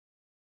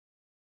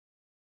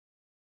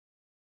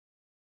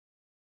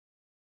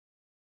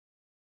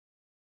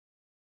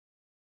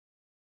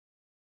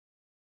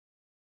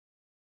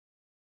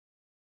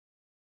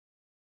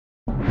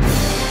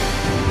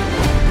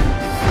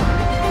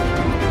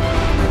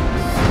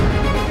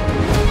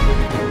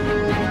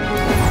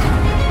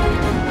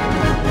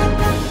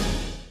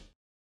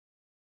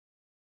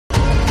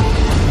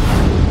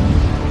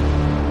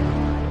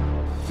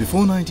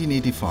Before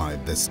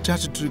 1985, the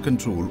statutory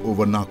control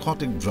over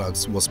narcotic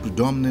drugs was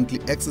predominantly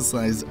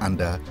exercised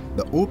under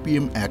the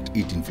Opium Act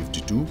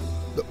 1852,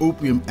 the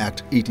Opium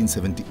Act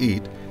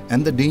 1878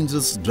 and the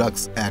Dangerous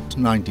Drugs Act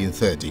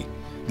 1930.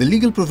 The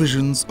legal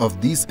provisions of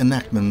these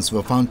enactments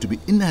were found to be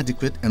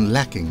inadequate and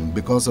lacking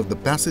because of the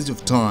passage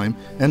of time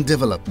and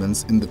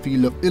developments in the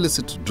field of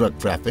illicit drug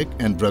traffic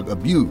and drug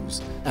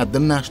abuse at the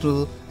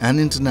national and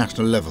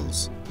international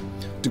levels.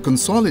 To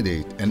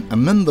consolidate and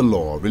amend the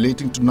law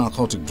relating to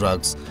narcotic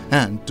drugs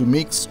and to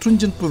make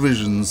stringent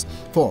provisions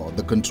for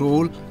the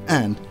control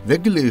and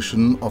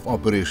regulation of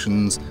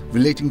operations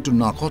relating to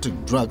narcotic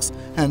drugs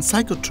and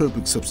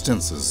psychotropic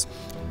substances.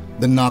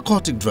 The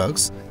Narcotic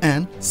Drugs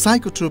and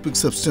Psychotropic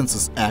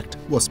Substances Act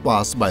was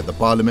passed by the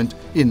Parliament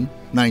in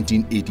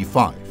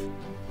 1985.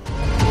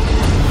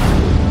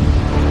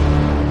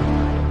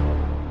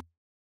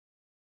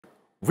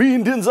 We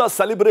Indians are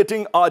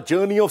celebrating our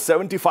journey of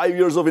 75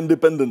 years of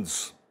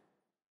independence.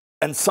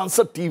 And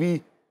Sansad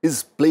TV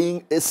is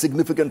playing a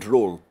significant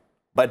role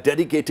by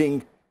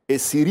dedicating a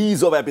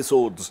series of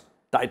episodes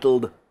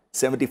titled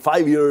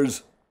 75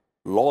 Years,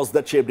 Laws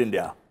That Shaped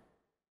India.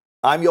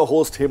 I'm your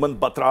host Hemant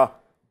Batra,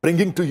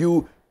 bringing to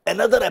you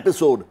another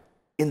episode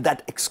in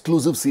that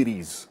exclusive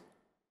series.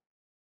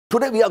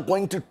 Today we are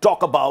going to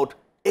talk about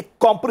a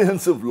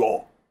comprehensive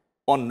law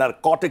on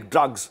narcotic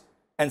drugs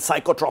and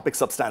psychotropic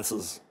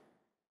substances,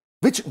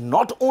 which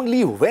not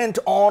only went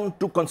on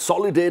to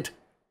consolidate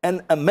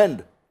and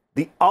amend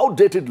the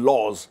outdated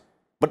laws,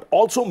 but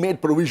also made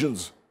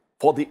provisions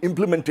for the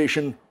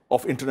implementation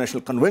of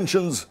international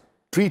conventions,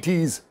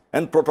 treaties,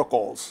 and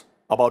protocols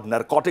about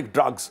narcotic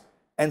drugs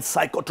and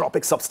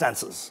psychotropic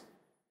substances.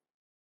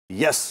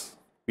 Yes,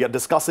 we are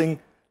discussing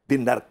the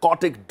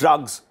Narcotic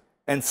Drugs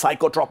and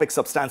Psychotropic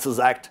Substances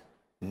Act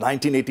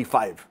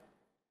 1985,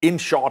 in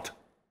short,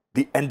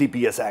 the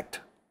NDPS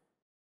Act.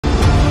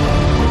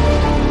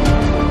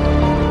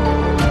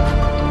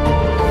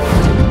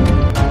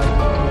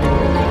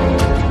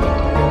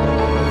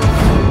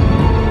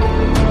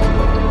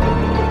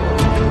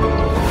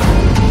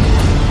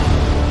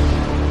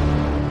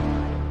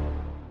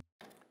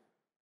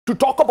 To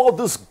talk about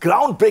this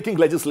groundbreaking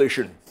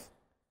legislation,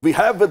 we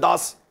have with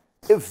us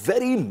a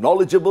very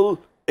knowledgeable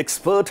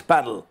expert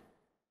panel.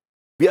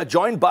 We are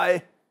joined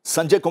by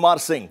Sanjay Kumar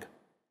Singh,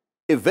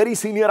 a very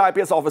senior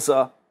IPS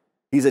officer.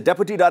 He's a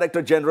Deputy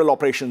Director General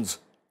Operations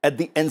at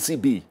the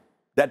NCB,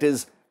 that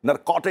is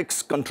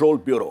Narcotics Control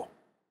Bureau.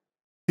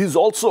 He's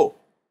also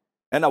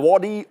an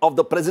awardee of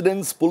the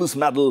President's Police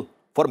Medal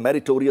for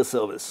meritorious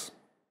service.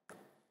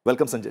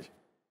 Welcome, Sanjay.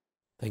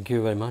 Thank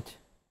you very much.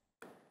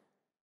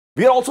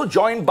 We are also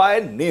joined by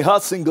Neha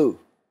Singhal,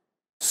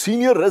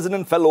 Senior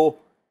Resident Fellow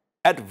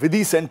at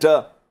Vidhi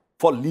Center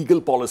for Legal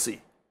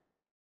Policy.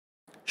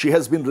 She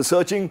has been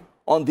researching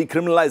on the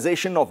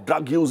criminalization of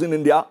drug use in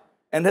India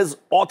and has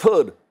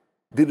authored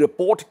the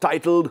report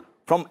titled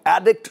From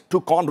Addict to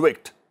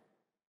Convict,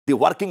 the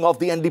Working of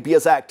the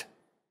NDPS Act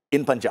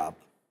in Punjab.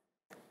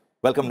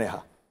 Welcome,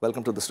 Neha.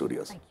 Welcome to the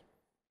studios. Thank you.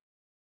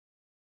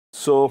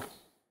 So,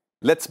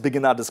 let's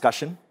begin our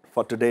discussion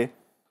for today.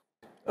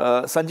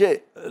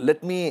 Sanjay,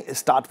 let me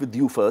start with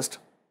you first.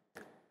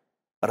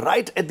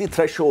 Right at the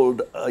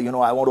threshold, I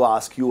want to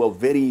ask you a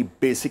very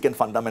basic and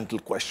fundamental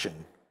question.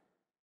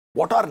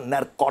 What are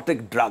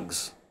narcotic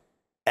drugs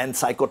and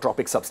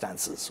psychotropic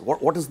substances?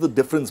 What is the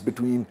difference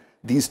between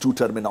these two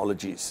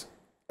terminologies?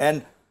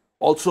 And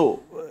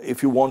also,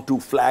 if you want to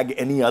flag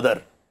any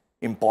other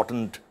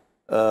important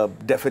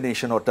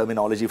definition or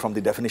terminology from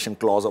the definition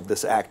clause of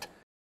this act.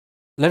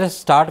 Let us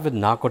start with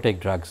narcotic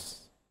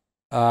drugs.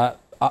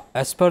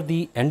 As per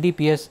the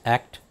NDPS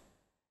Act,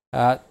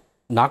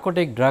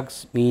 narcotic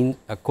drugs mean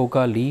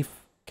coca leaf,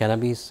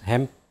 cannabis,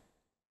 hemp,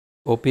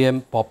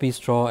 opium, poppy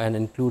straw, and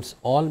includes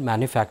all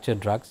manufactured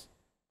drugs,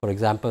 for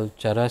example,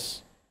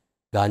 charas,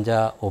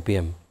 ganja,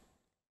 opium.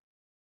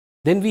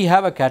 Then we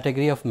have a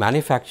category of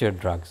manufactured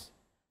drugs.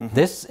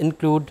 This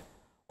include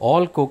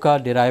all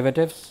coca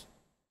derivatives,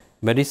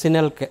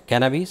 medicinal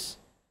cannabis,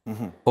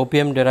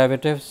 opium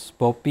derivatives,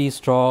 poppy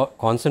straw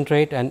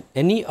concentrate, and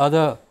any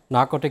other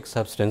narcotic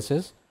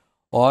substances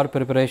or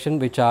preparation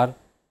which are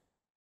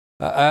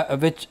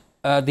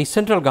the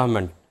central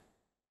government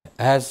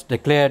has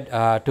declared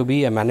to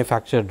be a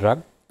manufactured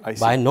drug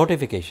by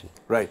notification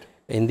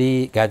in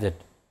the Gazette.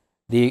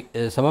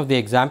 Some of the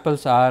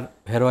examples are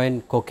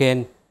heroin,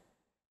 cocaine,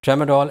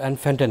 tramadol, and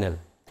fentanyl.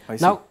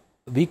 Now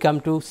we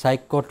come to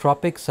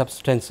psychotropic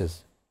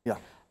substances. Yeah,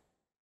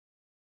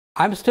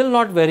 I'm still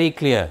not very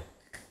clear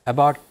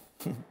about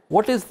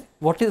what is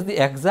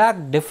the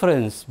exact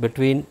difference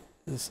between,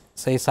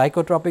 say,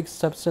 psychotropic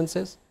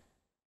substances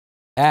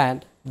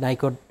and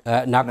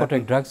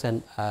narcotic drugs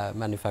and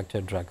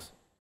manufactured drugs.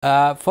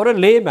 For a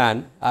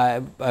layman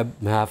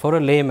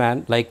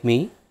like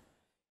me,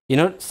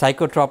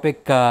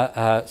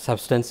 psychotropic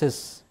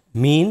substances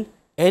mean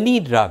any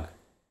drug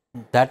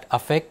that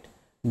affect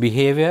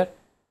behavior,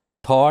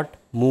 thought,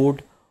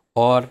 mood,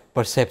 or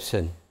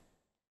perception.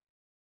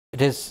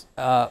 It is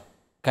a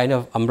kind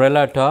of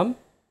umbrella term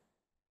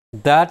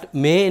that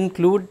may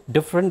include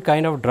different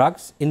kind of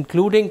drugs,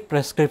 including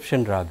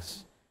prescription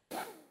drugs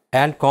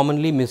and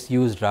commonly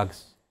misused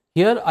drugs.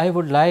 Here I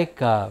would like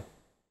to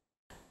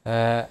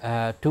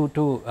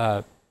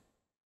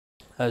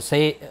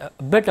say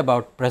a bit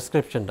about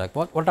prescription drugs.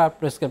 What are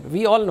prescription?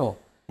 We all know,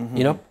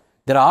 you know,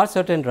 there are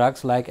certain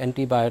drugs like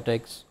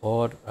antibiotics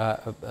or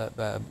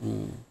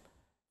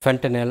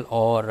fentanyl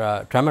or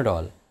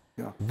tramadol,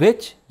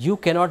 which you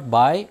cannot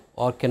buy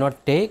or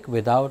cannot take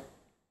without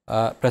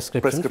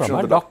prescription from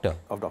a doctor.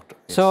 Yes.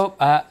 So,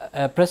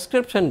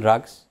 prescription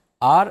drugs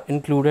are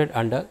included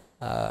under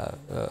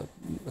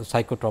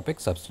psychotropic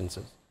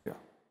substances.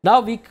 Now,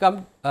 we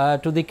come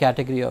to the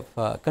category of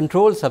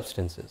controlled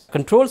substances.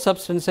 Controlled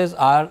substances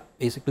are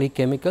basically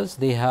chemicals.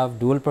 They have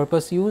dual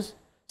purpose use.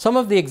 Some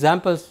of the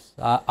examples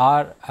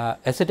are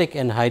acetic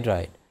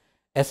anhydride.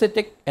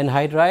 Acetic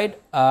anhydride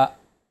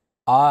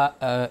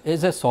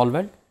is a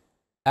solvent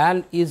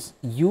and is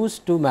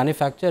used to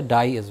manufacture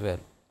dye as well.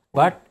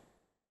 But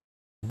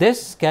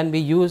this can be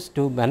used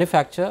to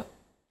manufacture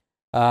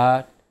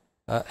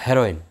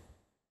heroin.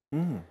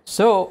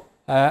 So,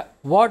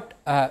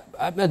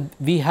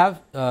 we have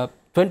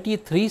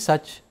 23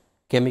 such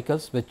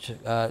chemicals which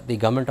the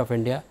government of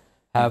India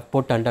have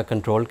put under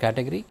control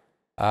category.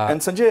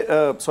 And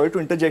Sanjay, sorry to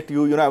interject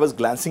you. You know, I was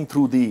glancing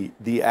through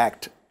the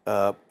act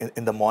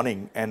in the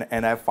morning,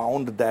 and I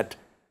found that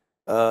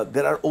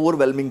there are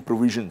overwhelming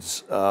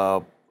provisions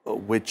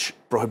which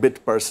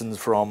prohibit persons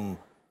from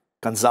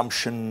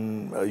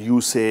consumption,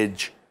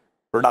 usage,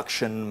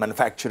 production,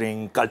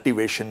 manufacturing,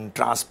 cultivation,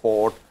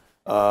 transport,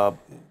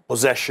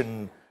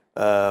 possession,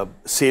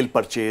 sale,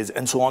 purchase,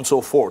 and so on and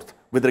so forth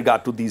with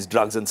regard to these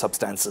drugs and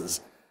substances.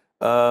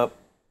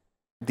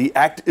 The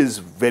act is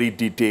very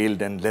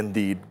detailed and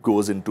lengthy. It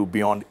goes into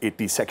beyond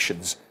 80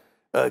 sections.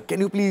 Can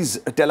you please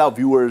tell our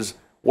viewers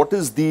what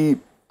is the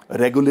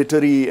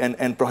regulatory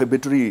and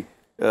prohibitory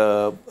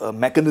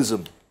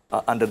mechanism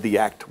under the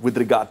act with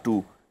regard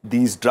to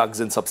these drugs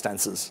and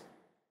substances?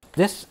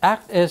 This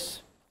act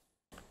is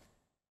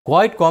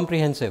quite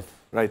comprehensive.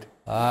 Right.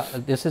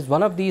 This is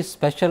one of these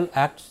special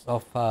acts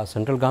of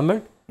central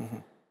government,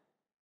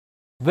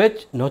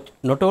 which not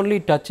only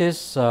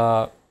touches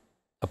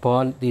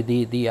upon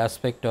the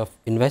aspect of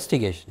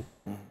investigation,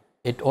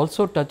 it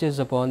also touches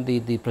upon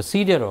the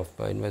procedure of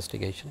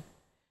investigation,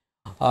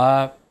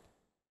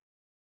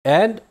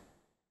 and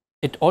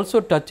it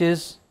also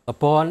touches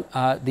upon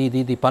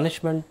the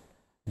punishment,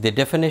 the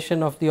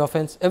definition of the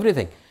offence,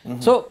 everything.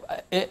 So,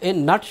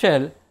 in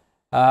nutshell,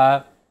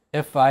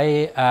 if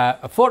I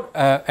for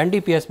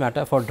NDPS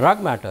matter, for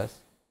drug matters,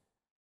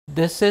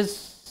 this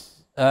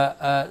is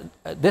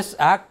this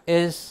act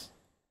is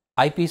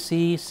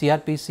IPC,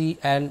 CRPC,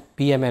 and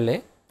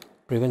PMLA,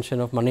 Prevention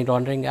of Money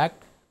Laundering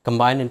Act,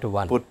 combined into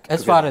one.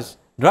 As far as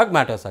drug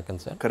matters are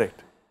concerned.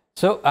 Correct.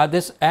 So,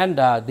 this and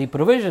the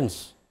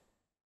provisions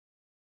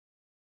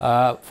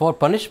for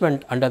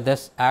punishment under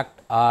this act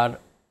are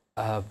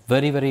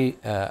very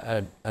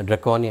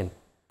draconian.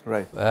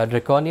 Right.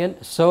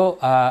 Draconian. So,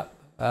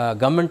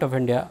 Government of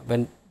India,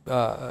 when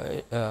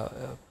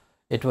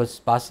it was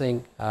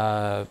passing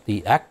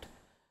the act,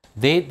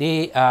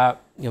 they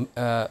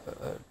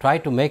try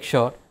to make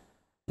sure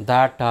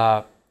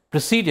that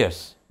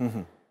procedures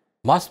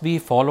must be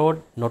followed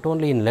not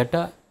only in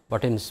letter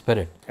but in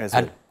spirit.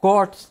 And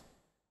courts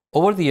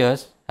over the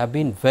years have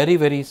been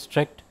very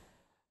strict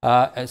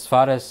as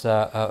far as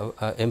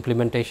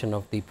implementation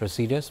of the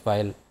procedures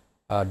while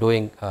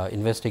doing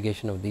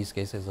investigation of these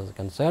cases is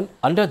concerned.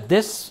 Under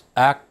this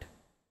act,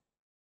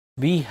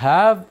 we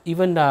have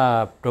even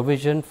a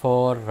provision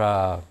for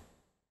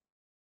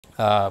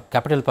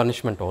capital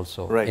punishment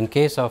also, in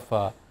case of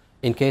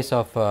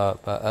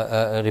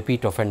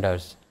repeat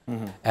offenders,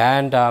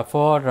 and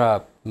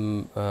for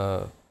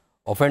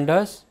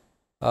offenders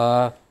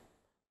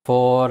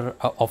for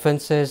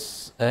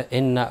offences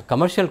in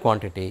commercial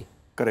quantity.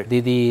 Correct.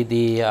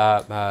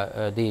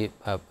 The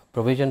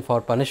provision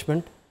for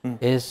punishment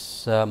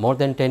is more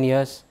than 10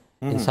 years.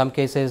 In some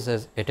cases,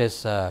 it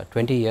is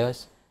 20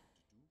 years.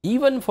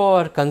 Even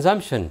for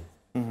consumption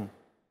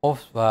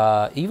of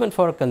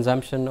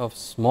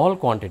small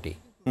quantity,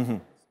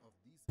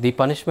 the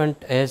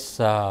punishment is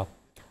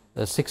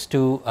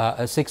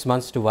 6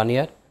 months to 1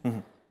 year.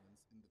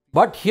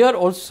 But here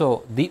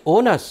also the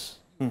onus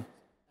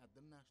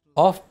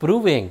of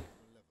proving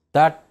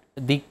that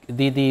the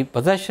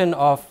possession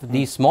of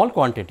the small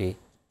quantity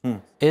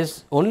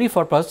is only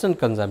for personal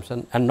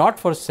consumption and not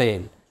for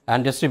sale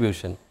and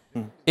distribution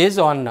is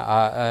on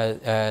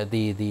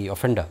the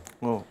offender.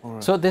 Oh, all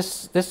right. So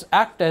this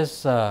act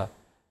is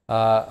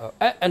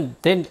and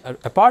then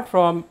apart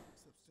from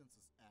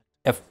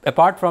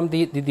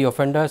the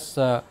offenders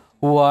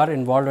who are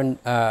involved in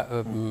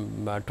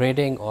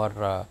trading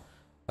or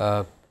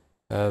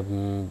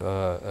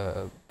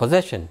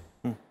possession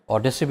or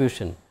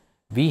distribution,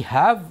 we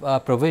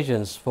have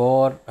provisions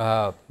for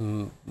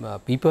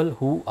people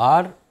who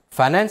are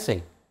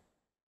financing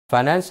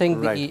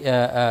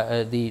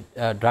the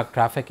drug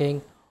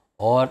trafficking,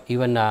 or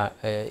even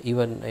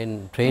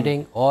in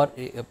trading, or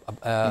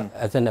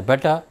as an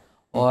abettor,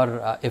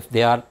 or if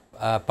they are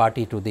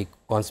party to the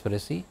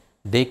conspiracy,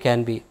 they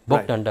can be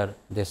booked under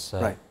this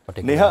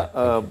particular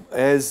Neha,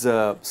 as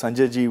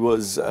Sanjay ji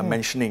was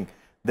mentioning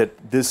that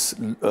this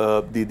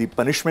the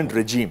punishment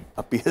regime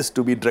appears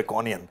to be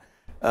draconian.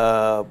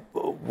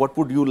 What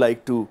would you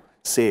like to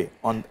say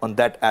on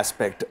that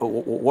aspect?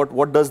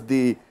 What does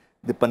the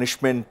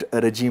punishment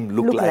regime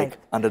look like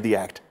under the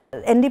Act?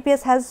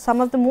 NDPS has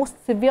some of the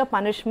most severe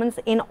punishments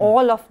in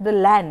all of the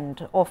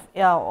land of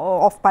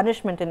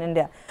punishment in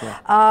India.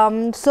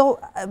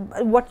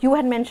 What you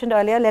had mentioned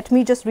earlier, let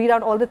me just read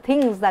out all the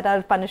things that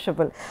are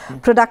punishable.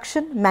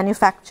 Production,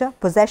 manufacture,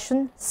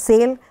 possession,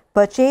 sale,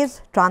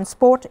 purchase,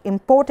 transport,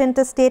 import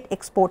interstate,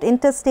 export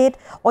interstate,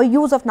 or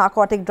use of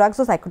narcotic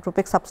drugs or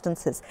psychotropic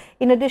substances.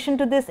 In addition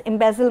to this,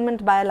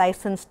 embezzlement by a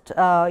licensed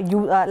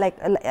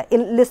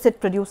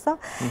illicit producer.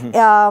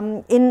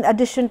 In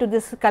addition to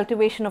this,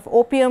 cultivation of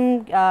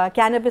opium,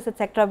 cannabis,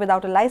 etc.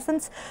 without a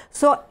license.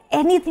 So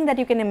anything that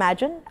you can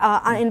imagine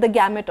in the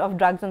gamut of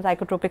drugs and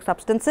psychotropic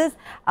substances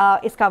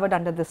is covered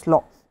under this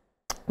law.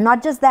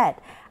 Not just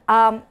that,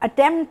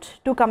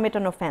 attempt to commit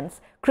an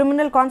offence,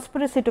 criminal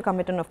conspiracy to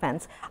commit an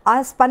offence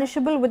are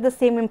punishable with the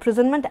same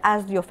imprisonment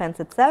as the offence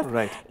itself.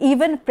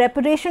 Even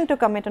preparation to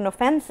commit an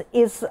offence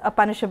is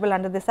punishable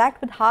under this Act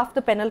with half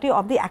the penalty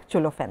of the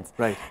actual offence.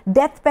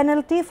 Death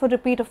penalty for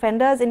repeat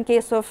offenders in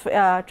case of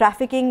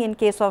trafficking, in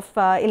case of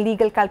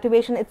illegal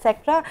cultivation,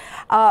 etc.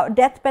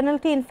 Death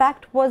penalty, in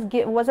fact,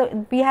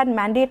 we had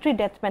mandatory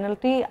death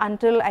penalty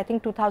until I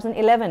think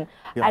 2011,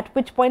 at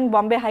which point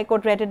Bombay High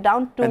Court read it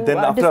down to and then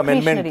after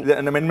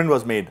an amendment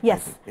was made.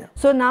 Yes.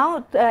 So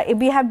now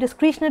we have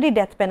discretionary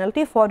death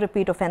penalty for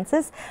repeat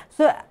offences.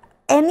 So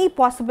any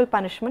possible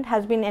punishment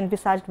has been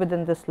envisaged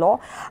within this law.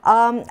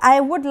 I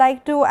would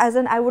like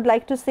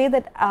to say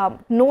that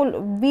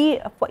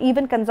for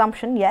even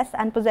consumption, yes,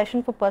 and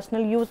possession for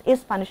personal use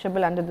is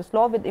punishable under this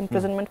law with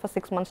imprisonment for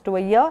 6 months to a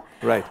year.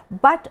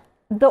 But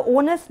the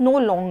onus no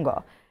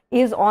longer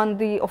is on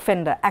the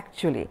offender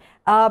actually.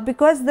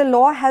 Because the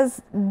law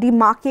has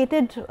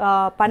demarcated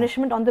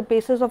punishment on the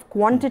basis of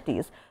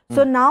quantities.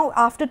 So now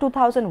after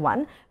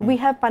 2001, we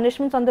have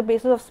punishments on the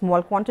basis of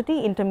small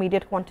quantity,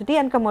 intermediate quantity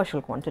and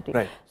commercial quantity.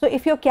 So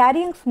if you're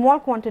carrying small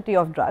quantity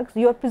of drugs,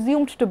 you are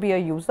presumed to be a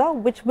user,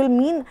 which will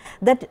mean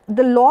that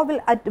the law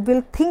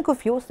will think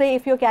of you, say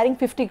if you're carrying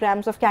 50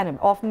 grams of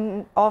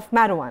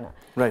marijuana.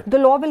 The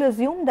law will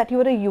assume that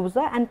you're a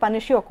user and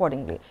punish you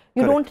accordingly.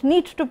 You don't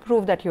need to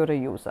prove that you're a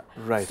user.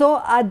 So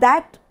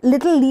that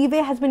little leeway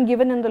has been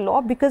given in the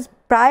law because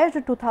prior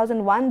to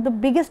 2001, the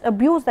biggest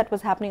abuse that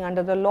was happening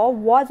under the law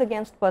was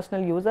against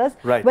personal users,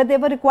 where they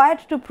were required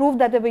to prove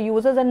that they were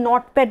users and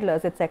not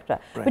peddlers, etc.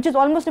 Which is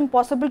almost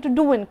impossible to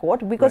do in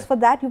court because for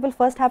that you will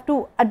first have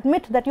to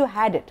admit that you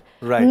had it.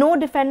 No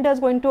defender is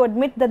going to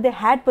admit that they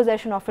had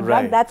possession of a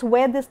drug. That's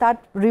where they start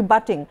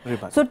rebutting.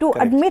 So to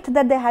admit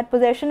that they had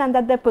possession and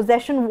that their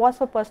possession was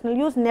for personal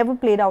use never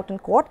played out in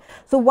court.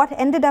 So what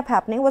ended up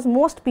happening was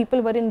most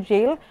people were in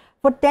jail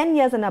for 10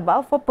 years and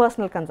above for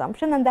personal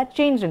consumption, and that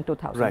changed in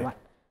 2001.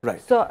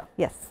 So,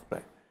 yes.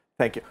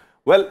 Thank you.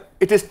 Well,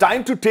 it is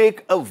time to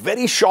take a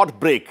very short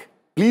break.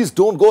 Please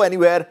don't go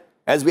anywhere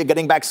as we are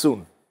getting back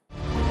soon.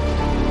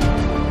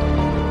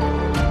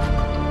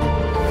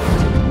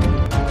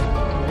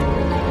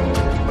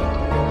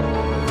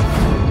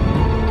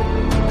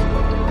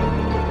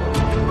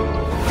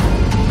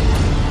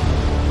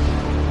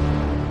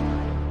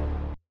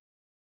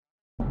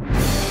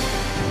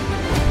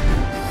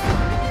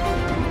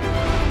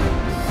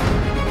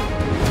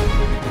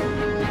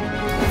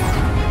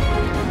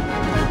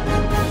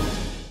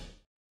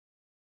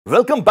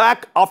 Welcome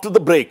back after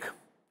the break.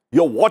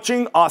 You're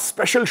watching our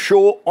special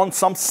show on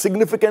some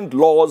significant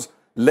laws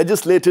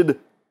legislated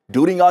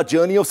during our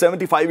journey of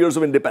 75 years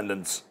of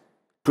independence.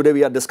 Today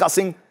we are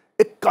discussing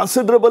a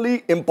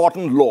considerably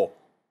important law,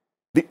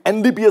 the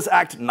NDPS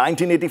Act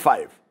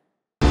 1985.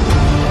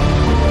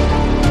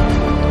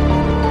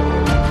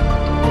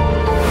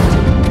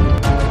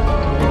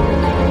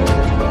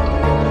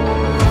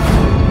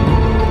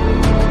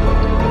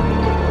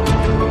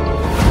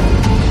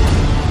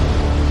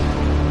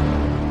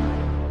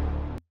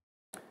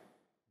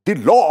 The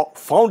law,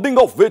 founding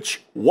of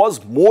which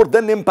was more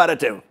than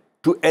imperative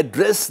to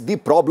address the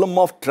problem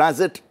of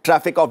transit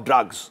traffic of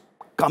drugs,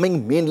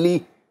 coming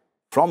mainly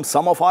from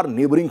some of our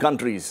neighboring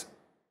countries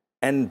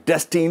and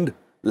destined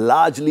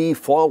largely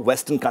for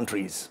Western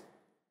countries.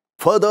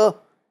 Further,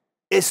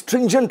 a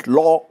stringent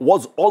law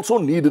was also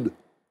needed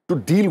to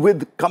deal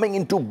with coming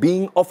into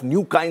being of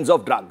new kinds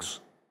of drugs.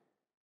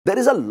 There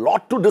is a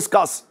lot to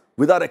discuss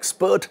with our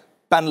expert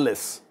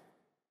panelists,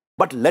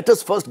 but let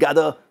us first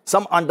gather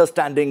some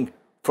understanding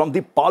from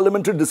the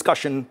parliamentary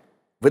discussion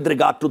with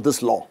regard to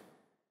this law.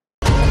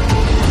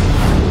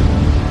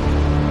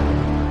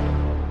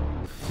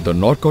 The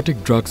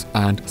Narcotic Drugs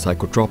and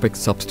Psychotropic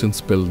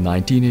Substance Bill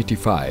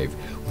 1985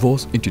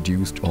 was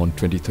introduced on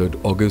 23rd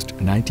August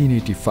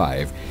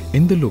 1985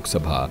 in the Lok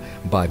Sabha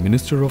by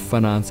Minister of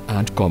Finance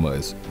and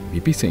Commerce,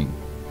 VP Singh.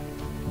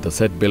 The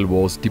said bill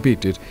was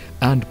debated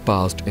and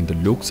passed in the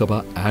Lok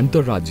Sabha and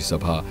the Rajya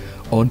Sabha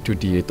on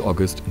 28th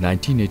August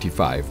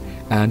 1985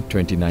 and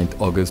 29th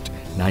August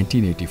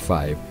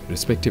 1985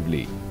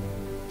 respectively.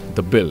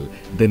 The bill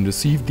then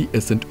received the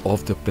assent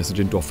of the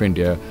President of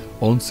India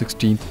on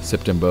 16th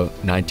September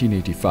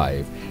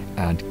 1985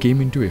 and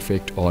came into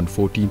effect on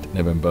 14th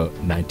November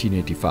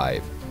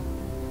 1985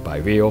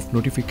 by way of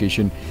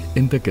notification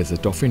in the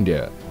Gazette of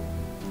India.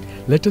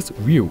 Let us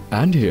view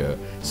and hear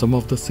some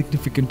of the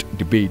significant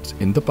debates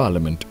in the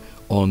Parliament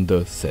on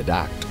the said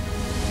Act.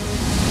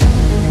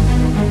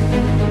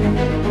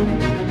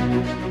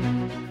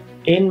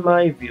 In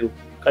my view,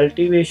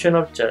 cultivation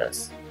of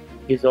charas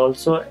is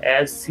also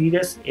as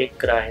serious a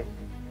crime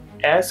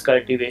as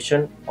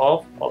cultivation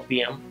of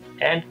opium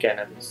and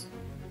cannabis.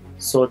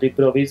 So the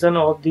provision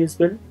of this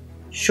bill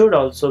should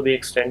also be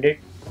extended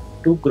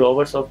to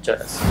growers of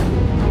charas.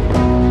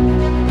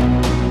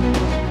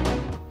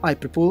 I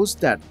propose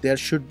that there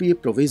should be a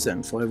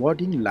provision for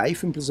awarding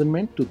life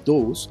imprisonment to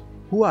those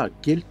who are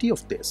guilty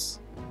of this.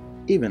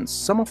 Even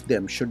some of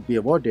them should be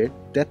awarded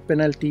death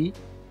penalty,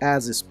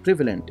 as is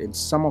prevalent in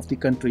some of the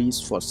countries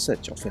for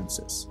such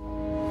offences.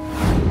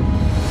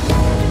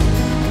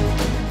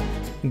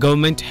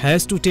 Government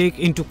has to take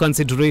into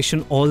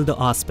consideration all the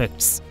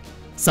aspects.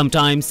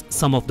 Sometimes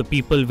some of the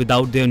people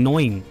without their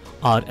knowing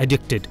are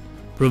addicted.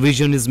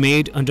 Provision is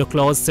made under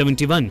clause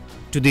 71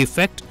 to the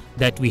effect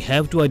that we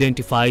have to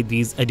identify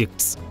these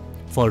addicts.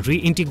 For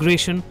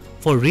reintegration,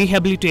 for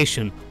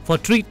rehabilitation, for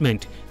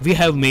treatment, we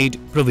have made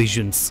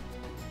provisions.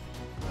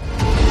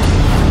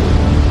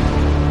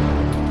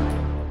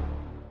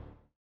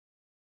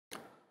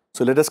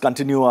 So let us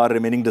continue our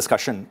remaining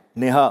discussion.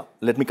 Neha,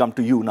 let me come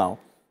to you now.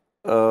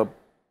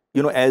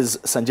 As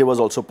Sanjay was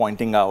also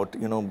pointing out,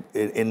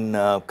 in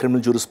criminal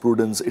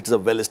jurisprudence, it is a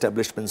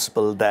well-established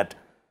principle that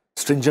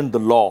stringent the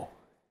law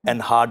and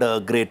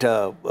harder,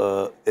 greater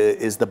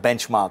is the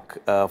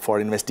benchmark for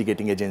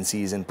investigating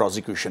agencies and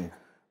prosecution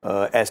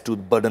as to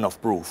the burden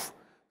of proof.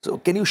 So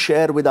can you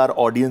share with our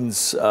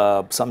audience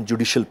some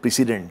judicial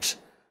precedents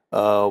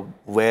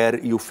where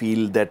you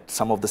feel that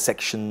some of the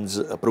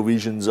sections,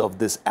 provisions of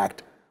this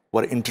act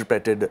were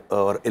interpreted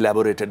or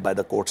elaborated by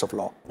the courts of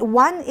law?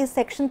 One is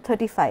section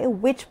 35,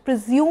 which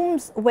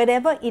presumes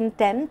wherever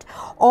intent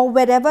or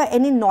wherever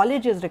any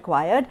knowledge is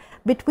required.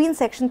 Between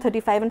section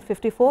 35 and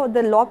 54,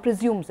 the law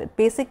presumes it.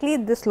 Basically,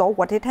 this law,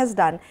 what it has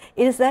done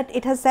is that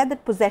it has said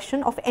that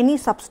possession of any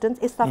substance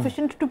is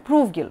sufficient to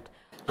prove guilt.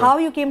 Yeah. How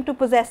you came to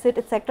possess it,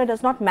 etc.,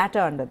 does not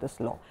matter under this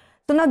law.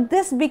 So now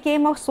this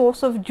became a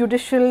source of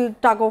judicial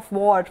tug of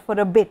war for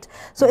a bit.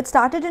 So it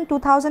started in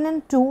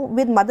 2002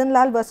 with Madan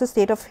Lal versus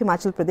State of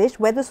Himachal Pradesh,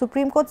 where the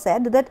Supreme Court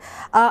said that,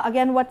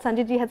 again what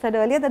Sanjay ji had said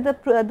earlier,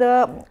 that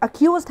the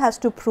accused has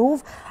to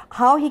prove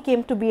how he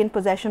came to be in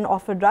possession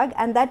of a drug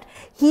and that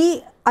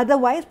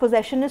otherwise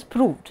possession is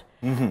proved.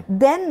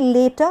 Then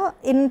later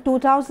in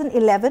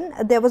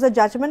 2011, there was a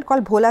judgment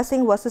called Bhola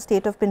Singh versus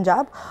State of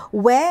Punjab,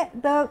 where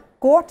the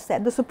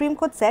Supreme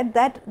Court said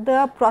that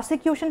the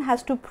prosecution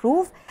has to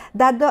prove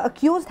that the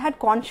accused had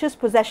conscious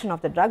possession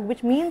of the drug,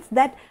 which means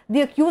that the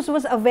accused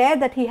was aware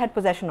that he had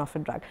possession of a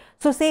drug.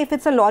 So say if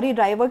it's a lorry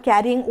driver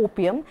carrying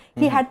opium,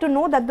 he had to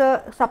know that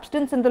the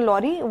substance in the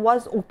lorry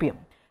was opium.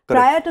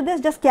 Prior to this,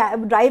 just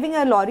driving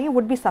a lorry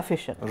would be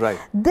sufficient. Right.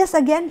 This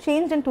again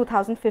changed in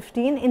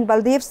 2015 in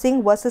Baldev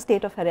Singh versus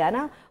State of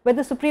Haryana, where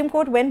the Supreme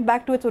Court went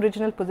back to its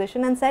original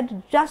position and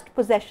said just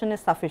possession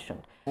is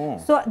sufficient.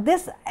 So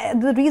this,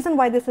 the reason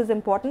why this is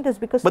important is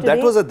because but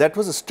today, that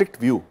was a strict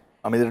view.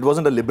 I mean, it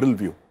wasn't a liberal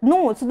view.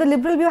 No, so the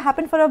liberal view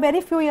happened for a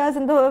very few years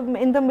in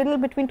the middle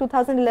between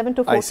 2011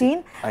 to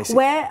 14, I see.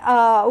 Where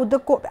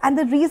and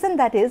the reason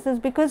that is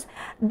because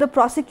the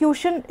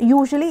prosecution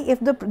usually,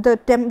 if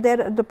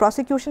the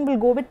prosecution will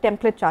go with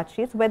template charge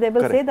sheets where they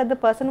will say that the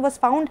person was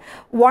found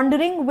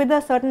wandering with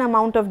a certain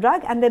amount of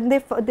drug, and then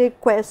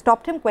they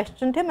stopped him,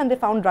 questioned him, and they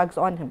found drugs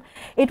on him.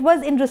 It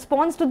was in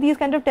response to these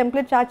kind of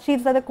template charge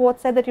sheets that the court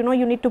said that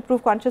you need to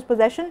prove conscious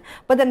possession,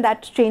 but then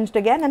that changed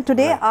again, and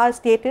today our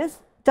state is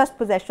just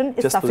possession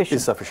is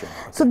sufficient. Okay.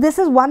 So this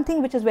is one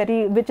thing which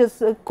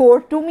is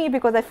core to me,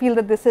 because I feel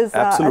that this is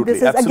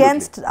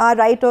against our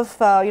right of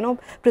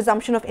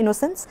presumption of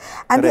innocence.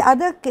 And the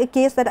other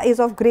case that is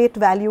of great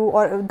value,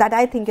 or that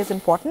I think is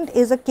important,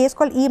 is a case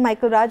called E.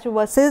 Michael Raj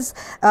versus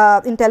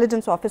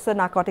Intelligence Officer,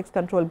 Narcotics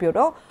Control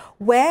Bureau,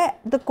 where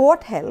the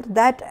court held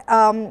that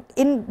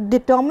in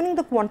determining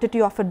the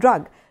quantity of a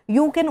drug,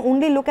 you can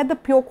only look at the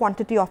pure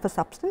quantity of a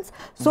substance.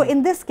 So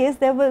in this case,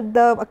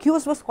 the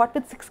accused was caught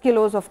with 6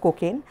 kilos of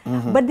cocaine,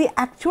 but the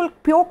actual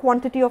pure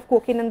quantity of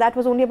cocaine, and that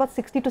was only about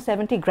 60 to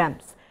 70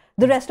 grams.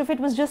 The rest of it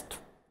was just,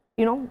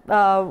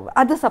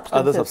 other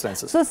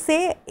substances. So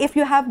say if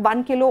you have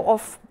 1 kilo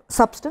of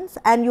substance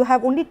and you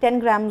have only 10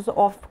 grams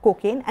of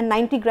cocaine and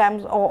 90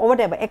 grams or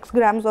whatever, X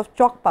grams of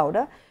chalk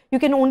powder, you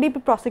can only be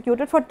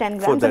prosecuted for 10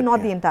 grams and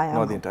not the entire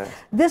amount.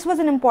 This was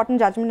an important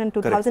judgment in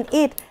 2008.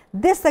 Correct.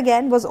 This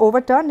again was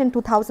overturned in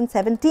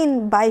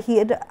 2017 by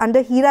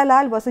under Hira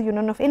Lal versus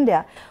Union of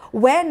India,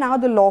 where now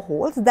the law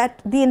holds that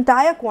the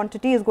entire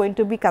quantity is going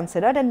to be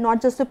considered and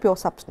not just the pure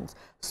substance.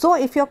 So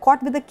if you're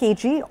caught with a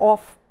kg of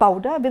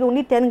powder with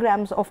only 10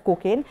 grams of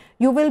cocaine,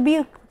 you will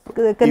be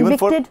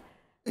convicted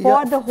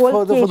for the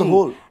whole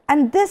kg.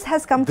 And this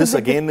has come this to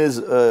again is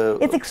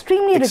it's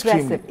extremely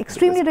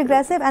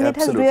regressive, and it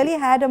has really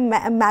had a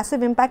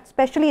massive impact,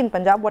 especially in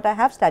Punjab. What I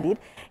have studied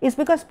is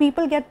because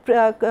people get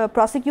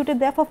prosecuted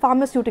there for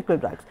pharmaceutical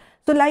drugs.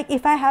 So like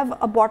if I have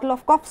a bottle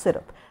of cough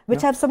syrup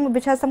which has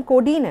some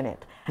codeine in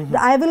it,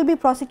 I will be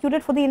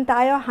prosecuted for the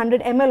entire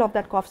 100 ml of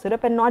that cough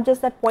syrup and not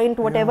just that point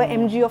whatever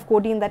mg of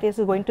codeine that is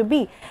going to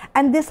be.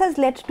 And this has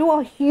led to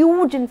a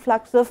huge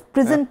influx of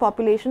prison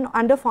population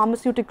under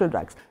pharmaceutical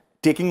drugs.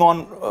 Taking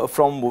on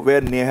from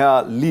where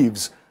Neha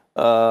leaves,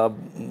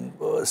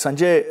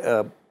 Sanjay,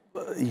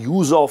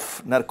 use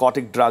of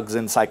narcotic drugs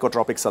and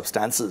psychotropic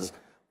substances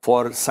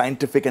for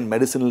scientific and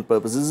medicinal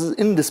purposes is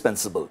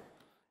indispensable.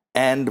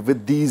 And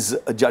with these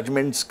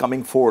judgments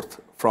coming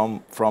forth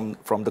from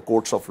the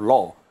courts of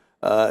law,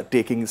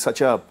 taking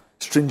such a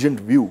stringent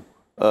view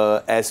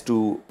as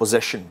to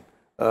possession,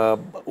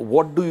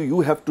 what do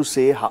you have to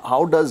say?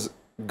 How does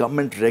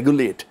government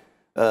regulate,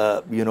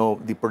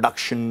 the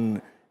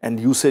production and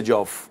usage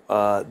of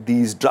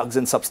these drugs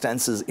and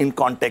substances in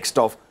context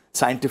of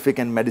scientific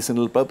and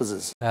medicinal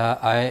purposes?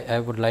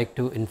 I would like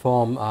to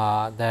inform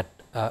that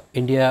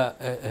India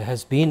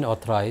has been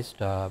authorized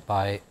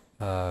by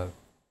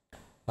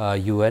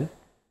UN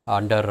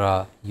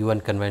under UN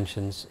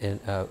conventions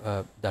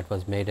that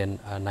was made in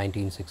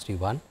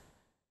 1961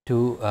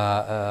 to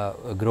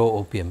grow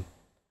opium.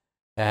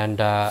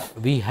 And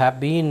we have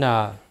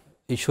been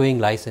issuing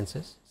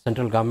licenses.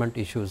 Central government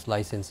issues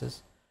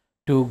licenses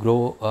to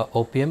grow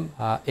opium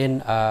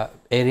in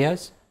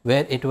areas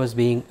where it was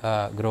being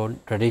grown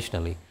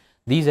traditionally.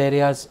 These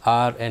areas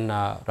are in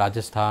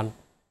Rajasthan,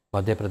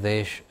 Madhya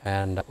Pradesh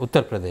and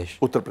Uttar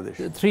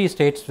Pradesh. 3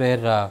 states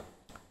where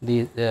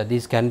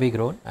these can be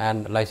grown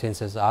and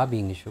licenses are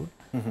being issued.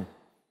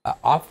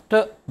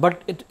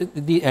 But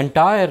the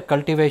entire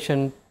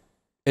cultivation,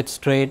 its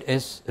trade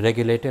is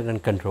regulated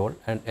and controlled,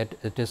 and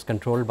it is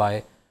controlled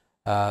by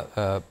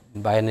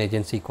an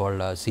agency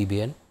called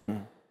CBN.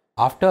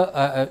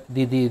 After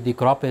the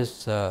crop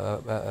is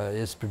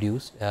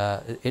produced,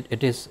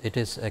 it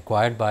is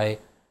acquired by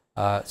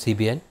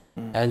CBN,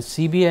 and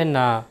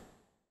CBN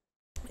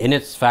in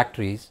its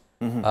factories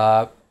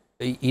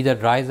either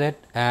dries it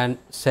and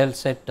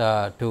sells it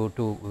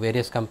to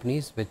various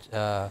companies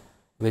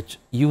which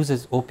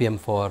uses opium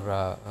for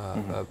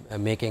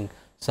making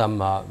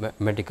some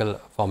medical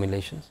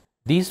formulations.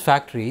 These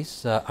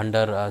factories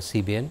under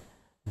CBN,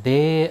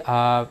 they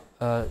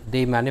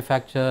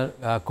manufacture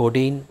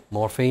codeine,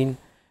 morphine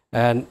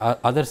and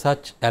other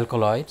such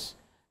alkaloids,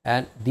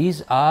 and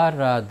these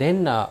are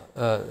then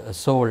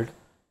sold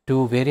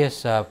to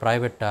various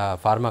private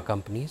pharma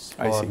companies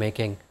for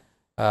making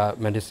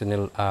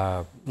medicinal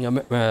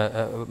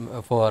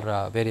for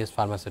various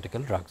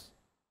pharmaceutical drugs.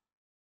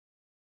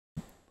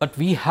 But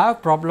we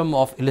have problem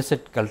of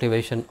illicit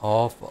cultivation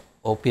of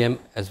opium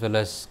as well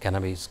as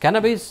cannabis.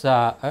 Cannabis,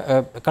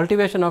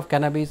 cultivation of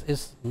cannabis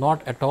is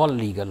not at all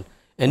legal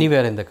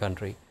anywhere in the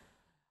country.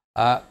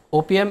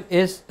 Opium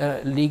is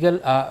legal,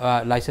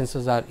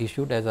 licenses are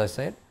issued, as I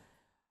said,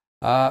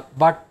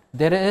 but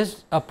there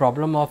is a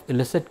problem of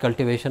illicit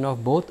cultivation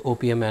of both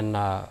opium and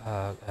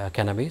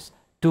cannabis.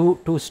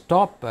 To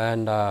stop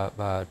and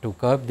to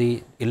curb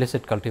the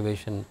illicit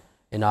cultivation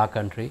in our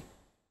country,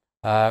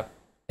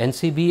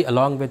 NCB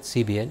along with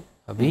CBN,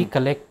 we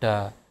collect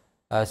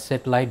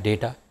satellite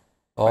data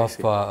of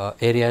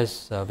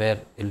areas where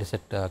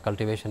illicit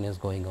cultivation is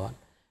going on,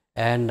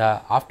 and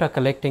after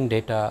collecting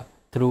data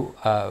through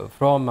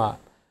from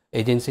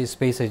agencies,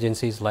 space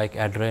agencies like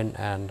ADREN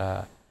and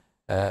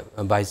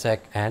BISAC,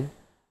 and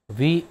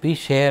we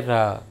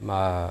share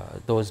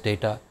those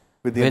data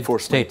with the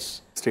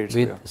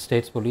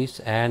states police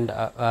and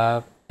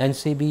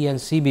NCB and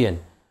CBN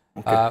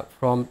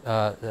from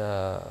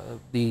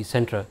the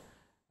center.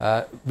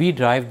 We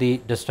drive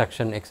the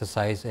destruction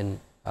exercise in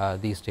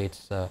these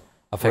states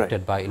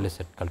affected by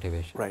illicit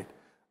cultivation. Right.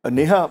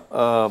 Neha,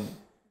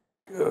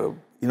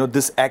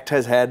 this act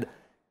has had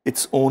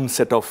its own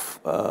set of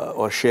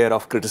or share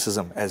of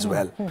criticism as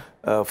well.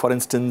 For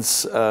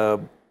instance,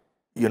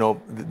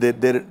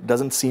 there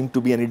doesn't seem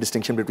to be any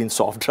distinction between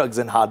soft drugs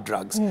and hard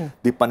drugs.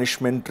 The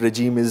punishment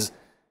regime is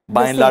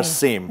by and large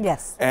same,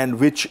 and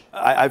which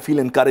I feel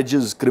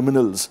encourages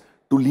criminals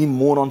to lean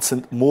more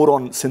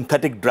on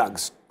synthetic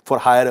drugs for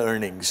higher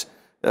earnings.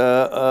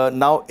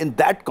 Now, in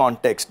that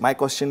context, my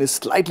question is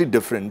slightly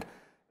different.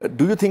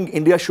 Do you think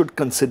India should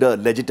consider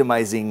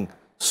legitimizing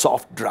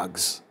soft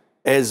drugs,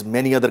 as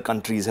many other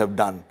countries have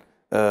done?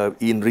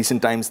 In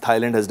recent times,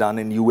 Thailand has done,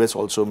 in US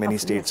also many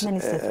states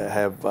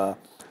have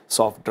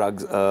soft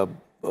drugs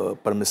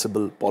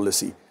permissible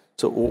policy.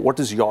 So what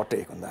is your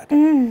take on that?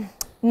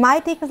 My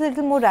take is a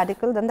little more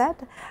radical than that.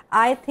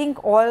 I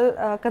think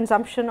all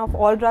consumption of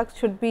all drugs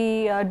should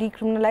be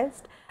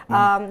decriminalized.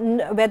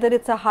 Whether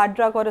it's a hard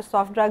drug or a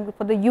soft drug,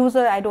 for the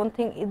user, I don't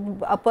think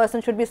a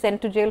person should be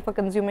sent to jail for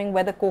consuming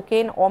whether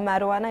cocaine or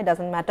marijuana, it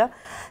doesn't matter.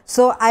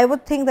 So I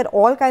would think that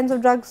all kinds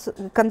of drugs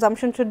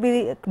consumption should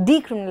be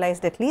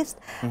decriminalized at least.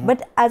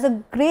 But as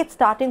a great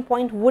starting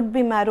point would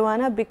be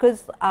marijuana,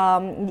 because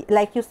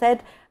like you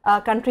said,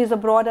 countries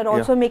abroad are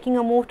also making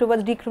a move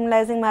towards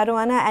decriminalizing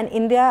marijuana, and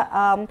India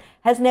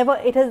has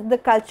the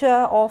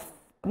culture of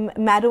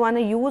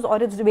marijuana use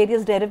or its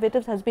various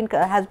derivatives has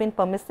been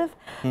permissive.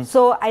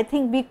 So I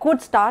think we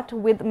could start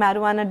with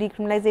marijuana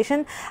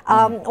decriminalization.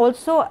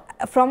 Also,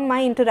 from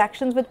my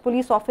interactions with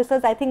police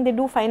officers, I think they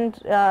do find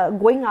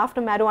going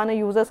after marijuana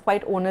users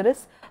quite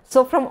onerous.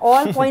 So from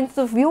all points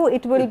of view,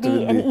 it will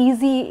be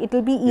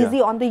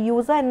easy on the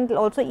user, and it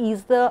will also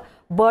ease the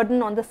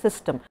burden on the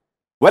system.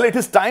 Well, it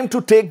is time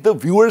to take the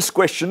viewer's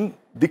question.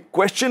 The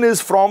question is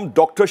from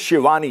Dr.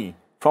 Shivani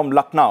from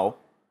Lucknow.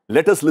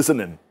 Let us listen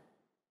in.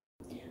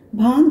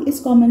 Bhang is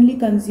commonly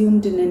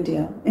consumed in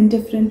India in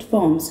different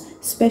forms,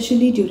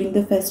 especially during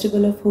the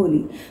festival of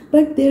Holi.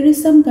 But there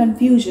is some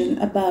confusion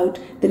about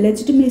the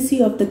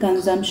legitimacy of the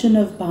consumption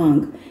of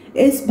Bhang.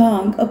 Is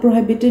Bhang a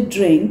prohibited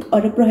drink or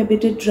a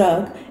prohibited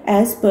drug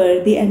as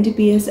per the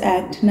NDPS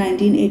Act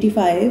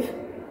 1985?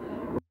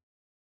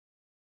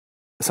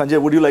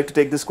 Sanjay, would you like to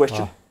take this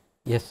question?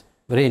 Yes,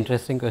 very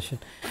interesting question.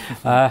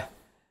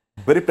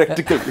 Very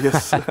practical,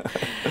 yes.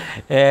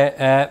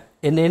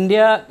 In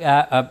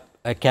India,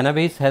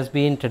 cannabis has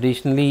been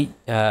traditionally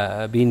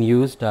been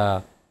used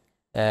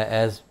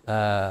as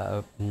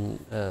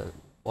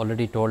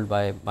already told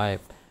by my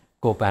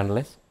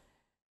co-panelists.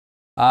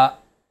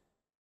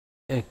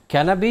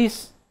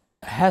 Cannabis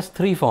has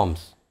three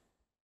forms.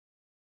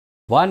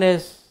 One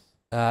is,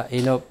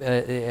 drug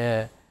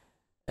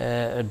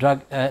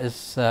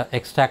is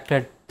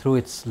extracted through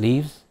its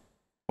leaves.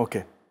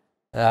 Okay.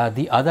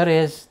 The other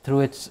is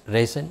through its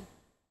resin.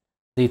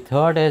 The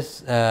third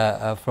is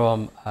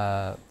from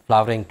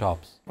flowering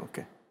tops.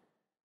 Okay.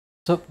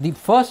 So the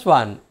first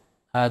one,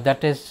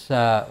 that is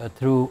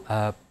through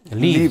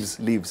leaves.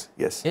 Leaves,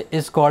 yes.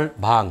 Is called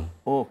Bhang.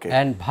 Okay.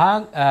 And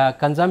Bhang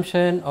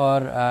consumption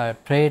or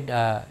trade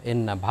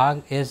in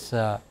Bhang is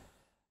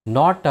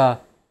not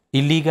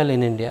illegal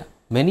in India.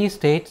 Many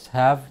states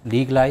have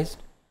legalized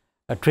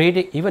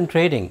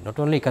trading, not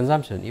only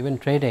consumption, even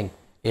trading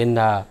in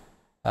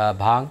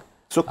Bhang.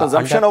 So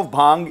consumption of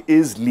Bhang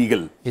is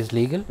legal. Is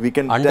legal. We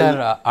can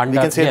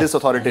say this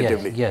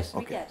authoritatively. Yes.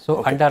 Okay. So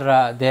okay.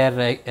 Under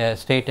their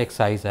State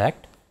Excise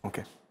Act.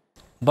 Okay.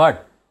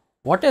 But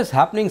what is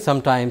happening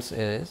sometimes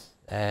is,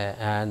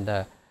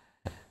 that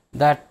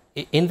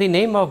in the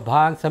name of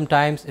Bhang,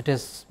 sometimes it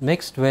is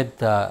mixed with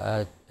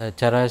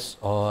charas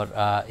or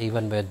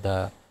even with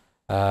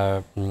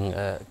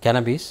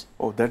cannabis.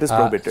 Oh, that is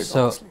prohibited.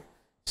 So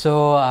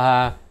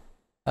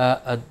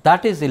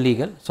that is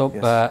illegal. So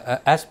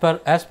as per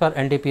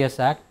NDPS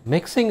Act,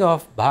 mixing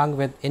of Bhang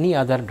with any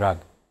other drug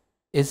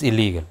is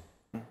illegal.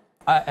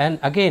 And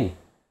again,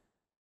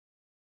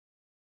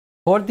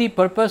 for the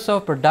purpose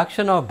of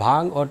production of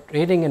Bhang or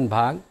trading in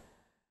Bhang,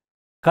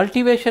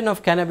 cultivation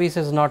of cannabis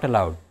is not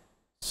allowed.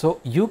 So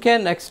you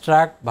can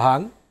extract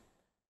Bhang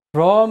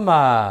from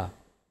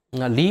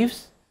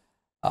leaves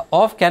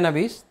of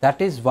cannabis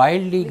that is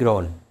wildly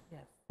grown.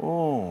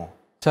 Oh.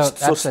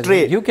 So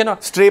stray, you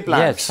cannot, stray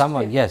plants.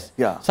 Yes.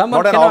 Yeah.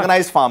 Someone not an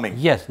organized farming.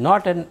 Yes,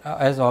 not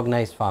as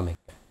organized farming.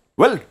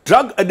 Well,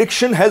 drug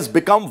addiction has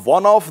become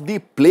one of the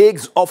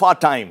plagues of our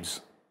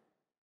times.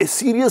 A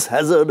serious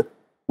hazard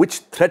which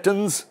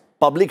threatens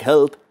public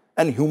health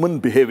and human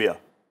behavior,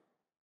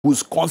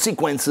 whose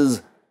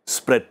consequences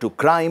spread to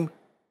crime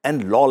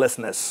and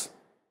lawlessness.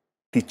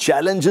 The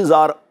challenges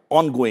are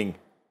ongoing,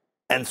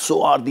 and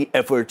so are the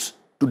efforts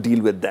to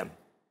deal with them.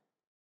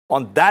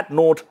 On that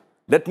note,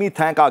 let me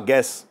thank our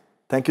guests.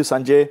 Thank you,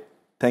 Sanjay.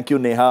 Thank you,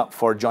 Neha,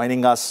 for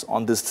joining us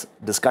on this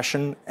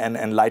discussion and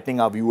enlightening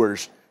our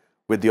viewers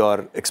with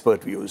your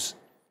expert views.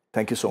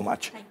 Thank you so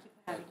much. Thank you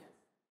for having us.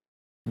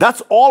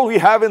 That's all we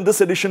have in this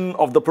edition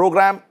of the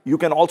program. You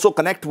can also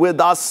connect with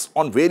us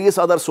on various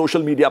other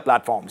social media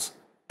platforms.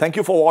 Thank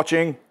you for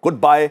watching.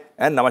 Goodbye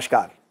and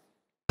namaskar.